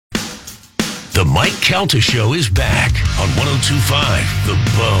The Mike Calta Show is back on 102.5 The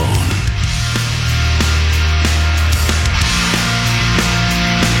Bone.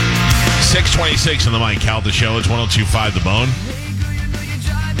 .626 on the Mike Calta Show. It's 102.5 The Bone.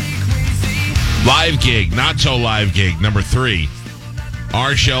 Live gig, not so live gig, number 3.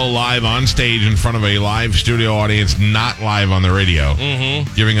 Our show live on stage in front of a live studio audience, not live on the radio.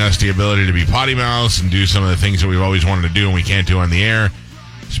 Mm-hmm. Giving us the ability to be potty mouths and do some of the things that we've always wanted to do and we can't do on the air.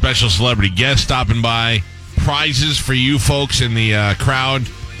 Special celebrity guests stopping by. Prizes for you folks in the crowd.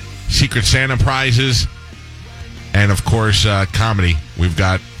 Secret Santa prizes. And, of course, comedy. We've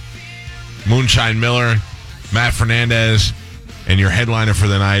got Moonshine Miller, Matt Fernandez, and your headliner for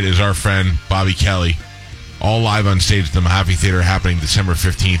the night is our friend Bobby Kelly. All live on stage at the Mahaffey Theater happening December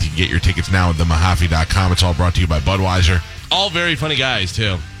 15th. You can get your tickets now at themahaffey.com. It's all brought to you by Budweiser. All very funny guys,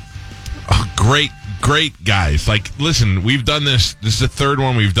 too. Oh, great guys. Like, listen, we've done this. This is the third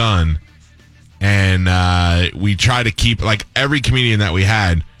one we've done. And we try to keep, like, every comedian that we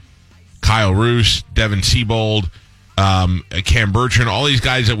had, Kyle Roos, Devin Siebold, Cam Bertrand, all these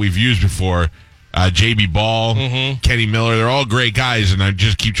guys that we've used before, JB Ball, Kenny Miller, they're all great guys, and I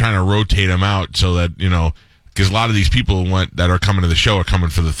just keep trying to rotate them out so that, because a lot of these people that are coming to the show are coming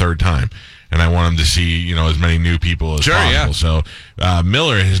for the third time. And I want them to see, as many new people as possible. Yeah. So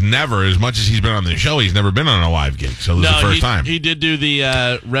Miller has never, as much as he's been on the show, he's never been on a live gig. So this is the first time. He did do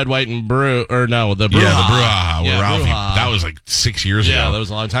the Red, White, and Brew, or no, the Brew. Yeah, the Brouhaha with Ralphie. That was like 6 years ago. Yeah, that was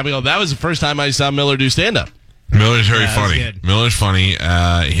a long time ago. That was the first time I saw Miller do stand-up. Miller's very funny. Miller's funny.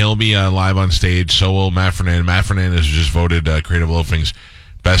 He'll be live on stage. So will Matt Fernandez. Matt Fernandez was just voted Creative Loafing's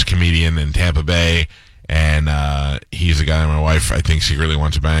best comedian in Tampa Bay. And he's the guy my wife, I think, secretly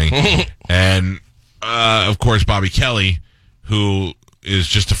wants to bang. And, of course, Bobby Kelly, who is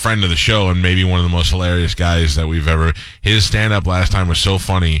just a friend of the show and maybe one of the most hilarious guys that we've ever... His stand-up last time was so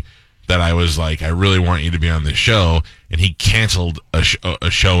funny that I was like, I really want you to be on this show. And he canceled a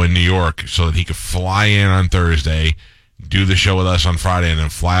show in New York so that he could fly in on Thursday, do the show with us on Friday, and then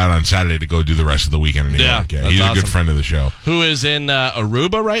fly out on Saturday to go do the rest of the weekend in New York. Yeah, he's awesome. A good friend of the show. Who is in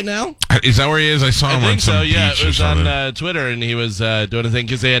Aruba right now? Is that where he is? I saw him on some beach it was on Twitter, and he was doing a thing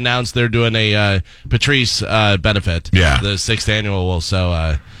because they announced they're doing a Patrice benefit. Yeah. The 6th annual.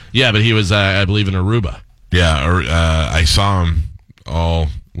 So, but he was, I believe, in Aruba. Yeah, I saw him all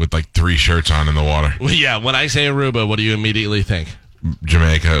with like 3 shirts on in the water. Well, yeah, when I say Aruba, what do you immediately think?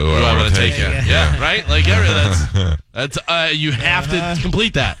 Jamaica. I want to take it. Yeah, right? Like, that's you have to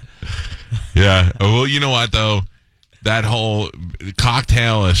complete that. Yeah. Well, you know what, though? That whole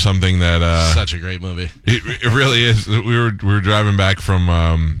Cocktail is something that... such a great movie. It really is. We were driving back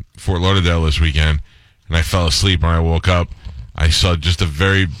from Fort Lauderdale this weekend, and I fell asleep. When I woke up, I saw just the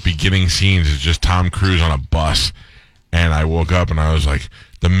very beginning scenes. It's just Tom Cruise on a bus. And I woke up, and I was like...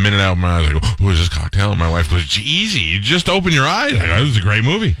 The minute I opened my eyes, I was like, who is this Cocktail? And my wife goes, easy, you just open your eyes. I go, this is a great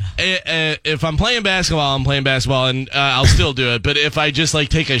movie. If I'm playing basketball, and I'll still do it. But if I just like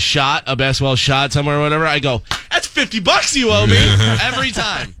take a basketball shot somewhere or whatever, I go, that's $50 you owe me. Every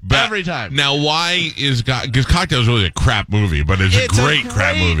time. Every time. Now, why is... Because Cocktail is really a crap movie, but it's a great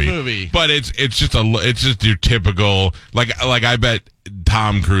crap movie. But it's just your typical... Like I bet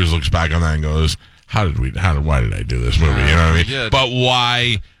Tom Cruise looks back on that and goes... Why did I do this movie? You know what I mean? Yeah. But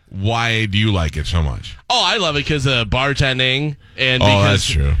why do you like it so much? Oh, I love it because of bartending. And that's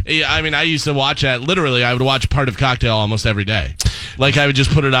true. Yeah, I mean, I used to watch that. Literally, I would watch part of Cocktail almost every day. Like, I would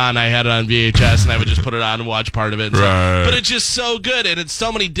just put it on. I had it on VHS, and I would just put it on and watch part of it. Right. But it's just so good, and it's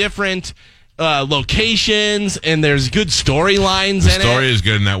so many different locations, and there's good storylines in it. The story is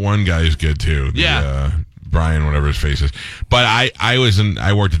good, and that one guy is good, too. Brian, whatever his face is. But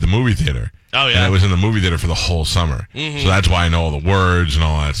I worked at the movie theater. Oh, yeah. And I was in the movie theater for the whole summer. Mm-hmm. So that's why I know all the words and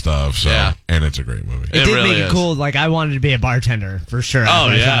all that stuff. So, and it's a great movie. It did really make it cool. Like, I wanted to be a bartender, for sure. Oh,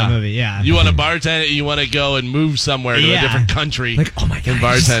 yeah. I saw the movie, yeah. You want to bartend, you want to go and move somewhere to a different country. Like, oh, my God. And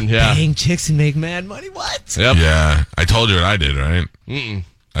bartend, bang chicks and make mad money. What? Yep. Yeah. I told you what I did, right? Mm-mm.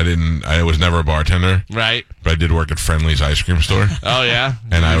 I was never a bartender. Right. But I did work at Friendly's ice cream store. Oh, yeah?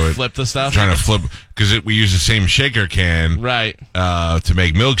 And I would flip the stuff? Trying to flip, because we use the same shaker can. Right. To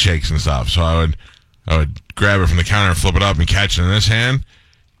make milkshakes and stuff. So I would grab it from the counter and flip it up and catch it in this hand,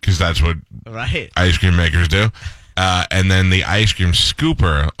 because that's what ice cream makers do. And then the ice cream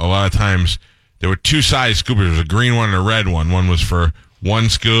scooper, a lot of times, there were 2 size scoopers. There was a green one and a red one. One was for 1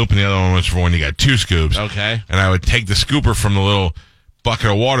 scoop, and the other one was for when you got 2 scoops. Okay. And I would take the scooper from the little bucket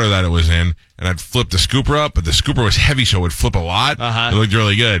of water that it was in, and I'd flip the scooper up, but the scooper was heavy, so it would flip a lot. It looked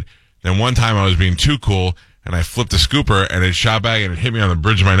really good. Then one time I was being too cool, and I flipped the scooper, and it shot back, and it hit me on the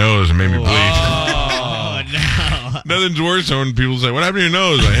bridge of my nose and made me bleed. Oh, no. Nothing's worse than when people say, "What happened to your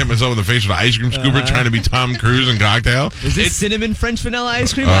nose?" I hit myself in the face with an ice cream scooper trying to be Tom Cruise in Cocktail. Is this cinnamon French vanilla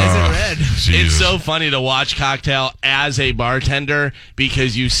ice cream? Why is it red? Jesus. It's so funny to watch Cocktail as a bartender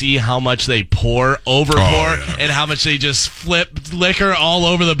because you see how much they pour, over pour, and how much they just flip liquor all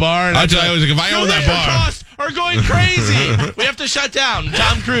over the bar. And I was like, if I own that bar, costs are going crazy. We have to shut down.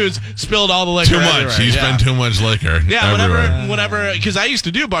 Tom Cruise spilled all the liquor. too much. everywhere. He spent too much liquor. Yeah, everywhere. whenever, because I used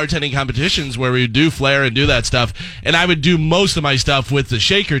to do bartending competitions where we would do flair and do that stuff, and I would do most of my stuff with the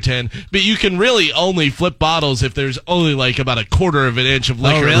shaker tin, but you can really only flip bottles if there's only like about a quarter of an inch of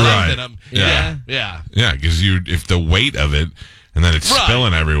liquor really? left in Right. them. Yeah. Yeah, because if the weight of it, and then it's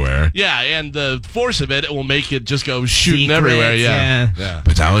spilling everywhere. Yeah, and the force of it will make it just go shooting Secrets, everywhere. Yeah.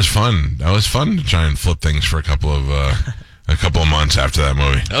 But that was fun. That was fun to try and flip things for a couple of months after that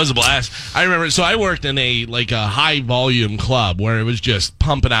movie. That was a blast. I remember, so I worked in a high volume club where it was just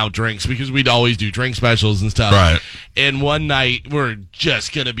pumping out drinks because we'd always do drink specials and stuff. Right. And one night we're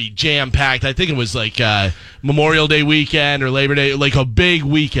just going to be jam packed. I think it was like Memorial Day weekend or Labor Day, like a big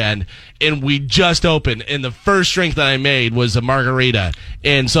weekend. And we just opened, and the first drink that I made was a margarita.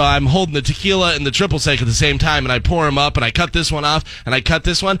 And so I'm holding the tequila and the triple sec at the same time, and I pour them up, and I cut this one off, and I cut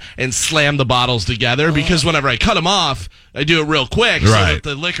this one, and slam the bottles together, because whenever I cut them off, I do it real quick so that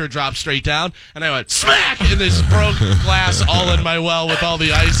the liquor drops straight down, and I went smack, and this broke glass all in my well with all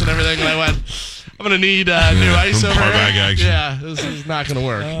the ice and everything, and I went, I'm going to need new ice over here. Back action. Yeah, this is not going to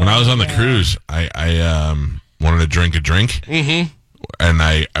work. When I was on the cruise, I wanted to drink a drink. Mm-hmm. And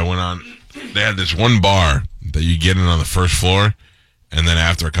I went on, they had this one bar that you get in on the first floor, and then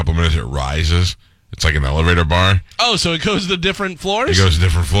after a couple minutes it rises. It's like an elevator bar. Oh, so it goes to different floors? It goes to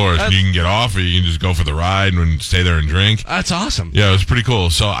different floors. You can get off, or you can just go for the ride and stay there and drink. That's awesome. Yeah, it was pretty cool.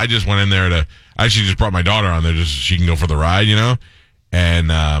 So I just went in there I actually just brought my daughter on there just so she can go for the ride, you know? And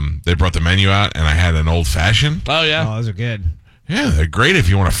they brought the menu out, and I had an old-fashioned. Oh, yeah? Oh, those are good. Yeah, they're great if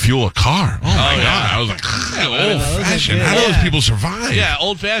you want to fuel a car. Oh, my God. I was like, old-fashioned. How do those people survive? Yeah,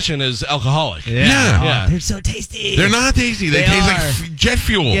 old-fashioned is alcoholic. Yeah. Oh, they're so tasty. They're not tasty. They taste like jet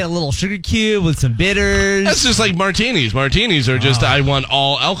fuel. You get a little sugar cube with some bitters. That's just like martinis. Martinis are just, I want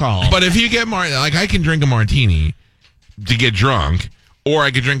all alcohol. But if you get I can drink a martini to get drunk, or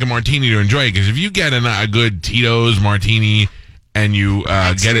I could drink a martini to enjoy it. Because if you get a good Tito's martini and you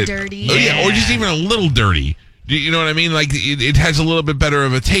get it dirty. Oh, yeah, or just even a little dirty. You know what I mean? Like, it has a little bit better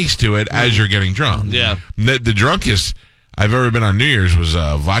of a taste to it as you're getting drunk. Yeah. The drunkest I've ever been on New Year's was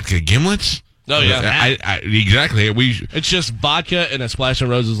vodka gimlets. Oh, yeah. Exactly. It's just vodka and a splash of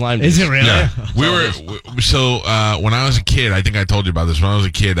Rose's lime juice. Is it really? Yeah. When I was a kid, I think I told you about this. When I was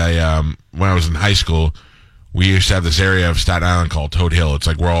a kid, when I was in high school, we used to have this area of Staten Island called Toad Hill. It's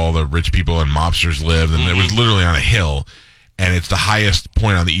like where all the rich people and mobsters lived, and it was literally on a hill, and it's the highest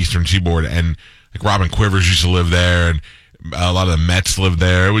point on the eastern seaboard, and like Robin Quivers used to live there, and a lot of the Mets lived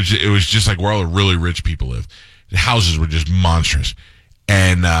there. It was just like where all the really rich people lived. The houses were just monstrous.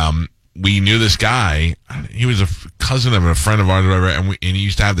 And we knew this guy. He was a cousin of a friend of ours, or whatever, and he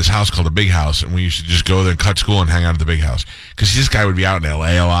used to have this house called the Big House, and we used to just go there and cut school and hang out at the Big House. Because this guy would be out in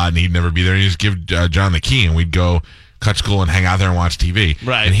L.A. a lot, and he'd never be there. He'd just give John the key, and we'd go cut school and hang out there and watch TV.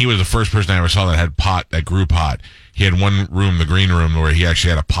 Right. And he was the first person I ever saw that grew pot. He had one room, the green room, where he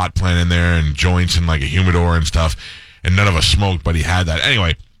actually had a pot plant in there and joints and like a humidor and stuff. And none of us smoked, but he had that.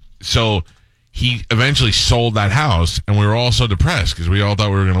 Anyway, so he eventually sold that house, and we were all so depressed because we all thought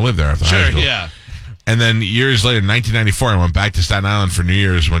we were going to live there after high school. Yeah. And then years later, in 1994, I went back to Staten Island for New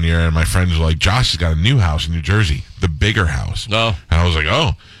Year's one year, and my friends were like, Josh has got a new house in New Jersey, the bigger house. Oh. And I was like,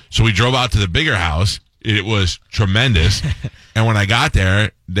 oh. So we drove out to the bigger house. It was tremendous. And when I got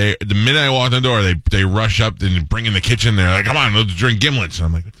there, the minute I walked in the door, they rush up and bring in the kitchen. They're like, come on, let's drink gimlets. And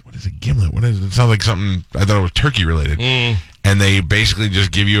I'm like, what is a gimlet? What is it? It sounds like something, I thought it was turkey related. And they basically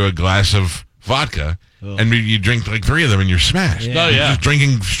just give you a glass of vodka, and you drink like 3 of them, and you're smashed. Yeah. Oh, You're yeah. just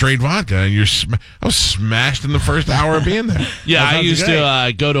drinking straight vodka, and I was smashed in the first hour of being there. Yeah, I sounds used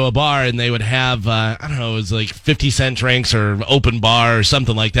to go to a bar, and they would have, I don't know, it was like 50-cent drinks or open bar or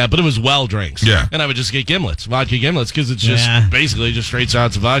something like that, but it was well drinks. Yeah. And I would just get gimlets, vodka gimlets, because it's just basically just straight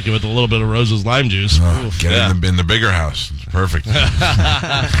shots of vodka with a little bit of Rose's lime juice. Get in the bigger house. It's perfect. All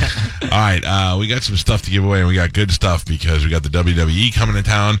right, we got some stuff to give away, and we got good stuff because we got the WWE coming to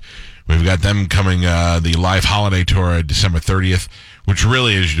town. We've got them coming, the live holiday tour December 30th, which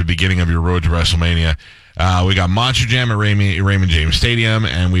really is the beginning of your road to WrestleMania. We got Monster Jam at Raymond James Stadium,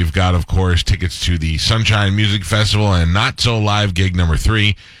 and we've got, of course, tickets to the Sunshine Music Festival and Not So Live gig number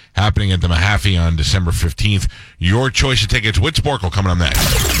 3 happening at the Mahaffey on December 15th. Your choice of tickets. Whit Sporkle coming up next.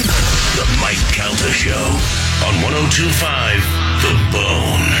 The Mike Calta Show on 102.5 The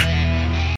Bone.